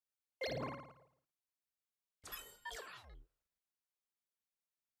Hi,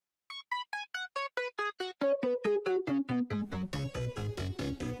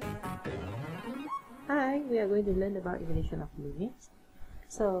 we are going to learn about elimination of limits.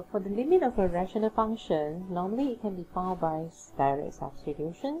 So, for the limit of a rational function, normally it can be found by direct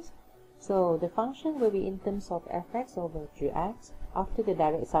substitutions. So, the function will be in terms of fx over gx. After the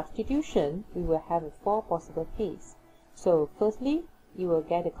direct substitution, we will have 4 possible cases. So, firstly, you will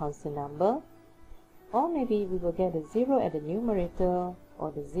get a constant number, or maybe we will get a 0 at the numerator,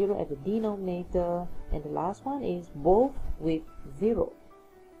 or the 0 at the denominator, and the last one is both with 0.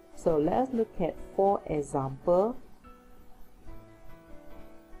 So let us look at 4 examples.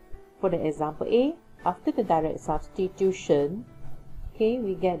 For the example A, after the direct substitution, okay,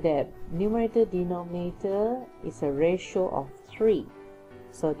 we get that numerator denominator is a ratio of 3.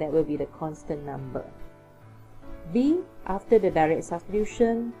 So that will be the constant number. B, after the direct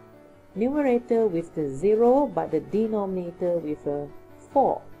substitution, numerator with the 0 but the denominator with a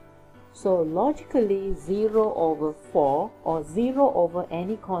 4. So logically 0 over 4 or 0 over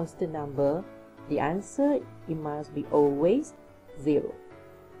any constant number, the answer it must be always 0.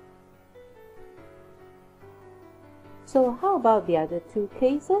 So how about the other 2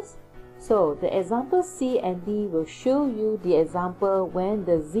 cases? So the example C and D will show you the example when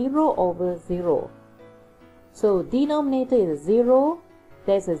the 0 over 0. So denominator is 0,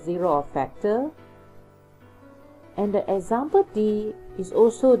 there's a 0 factor. And the example D is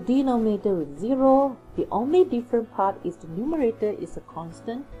also denominator with 0. The only different part is the numerator is a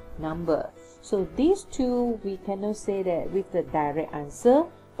constant number. So these two we cannot say that with the direct answer,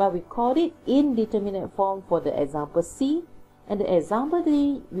 but we call it indeterminate form for the example C. And the example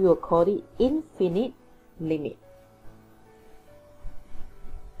D, we will call it infinite limit.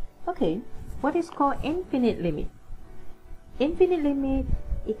 Okay, what is called infinite limit? Infinite limit,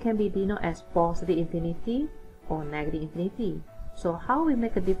 it can be denoted as positive infinity or negative infinity. So how we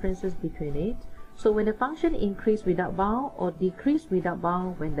make a differences between it? So when the function increase without bound or decrease without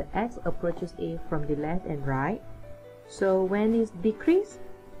bound when the x approaches a from the left and right. So when it's decrease,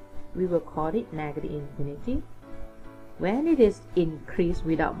 we will call it negative infinity. When it is increase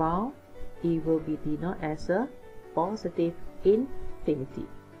without bound, it will be denoted as a positive infinity.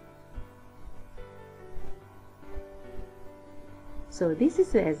 So this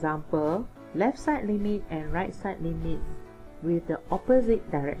is the example, left side limit and right side limit with the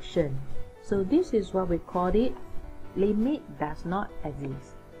opposite direction. So this is what we call it limit does not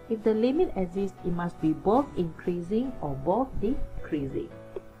exist. If the limit exists, it must be both increasing or both decreasing.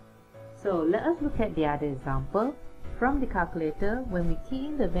 So let us look at the other example. From the calculator, when we key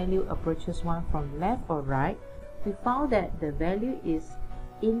in the value approaches 1 from left or right, we found that the value is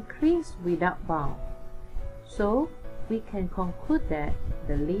increase without bound. So we can conclude that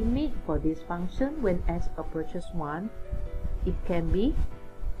the limit for this function when x approaches 1, it can be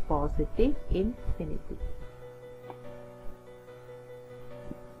positive infinity.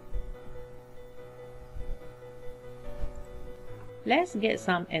 Let's get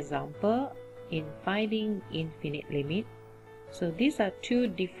some example in finding infinite limit. So these are 2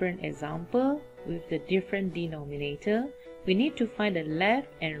 different examples with the different denominator. We need to find the left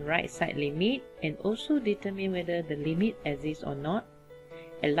and right side limit and also determine whether the limit exists or not.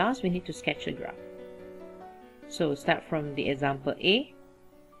 At last, we need to sketch a graph. So start from the example A.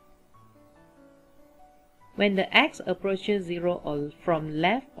 When the x approaches 0 or from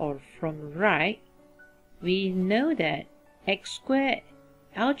left or from right, we know that x squared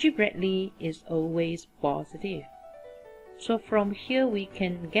algebraically is always positive. So from here we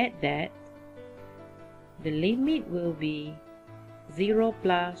can get that the limit will be 0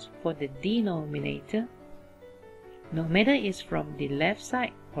 plus for the denominator, no matter it's from the left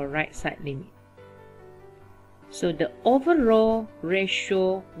side or right side limit. So the overall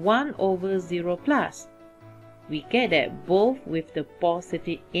ratio 1 over 0 plus, we get that both with the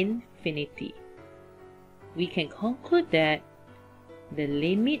positive infinity. We can conclude that the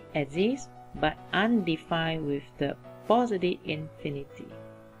limit exists but undefined with the positive infinity.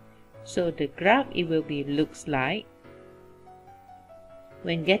 So the graph it will be looks like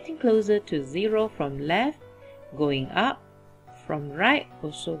when getting closer to 0 from left going up, from right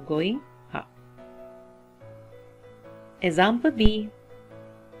also going up. Example B.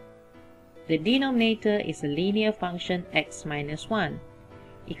 The denominator is a linear function x minus 1.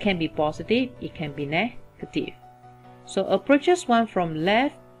 It can be positive, it can be negative. So approaches 1 from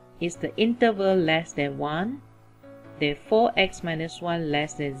left is the interval less than 1. Therefore, x minus 1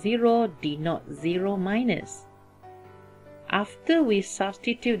 less than 0 denote 0 minus. After we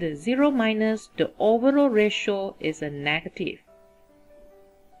substitute the 0 minus, the overall ratio is a negative.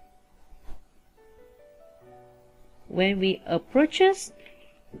 when we approaches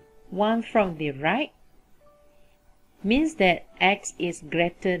 1 from the right, means that x is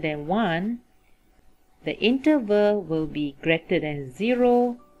greater than 1, the interval will be greater than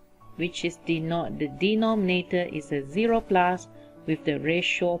 0, which is the denominator is a 0 plus with the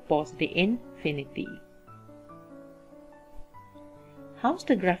ratio positive infinity. How's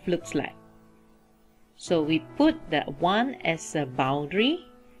the graph looks like? So we put that 1 as a boundary.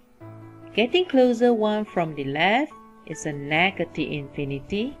 Getting closer 1 from the left is a negative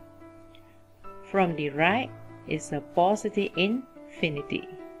infinity. From the right is a positive infinity.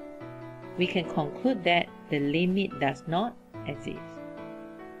 We can conclude that the limit does not exist.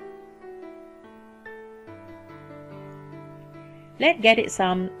 Let's get it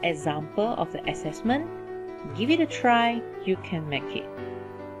some example of the assessment. Give it a try, you can make it.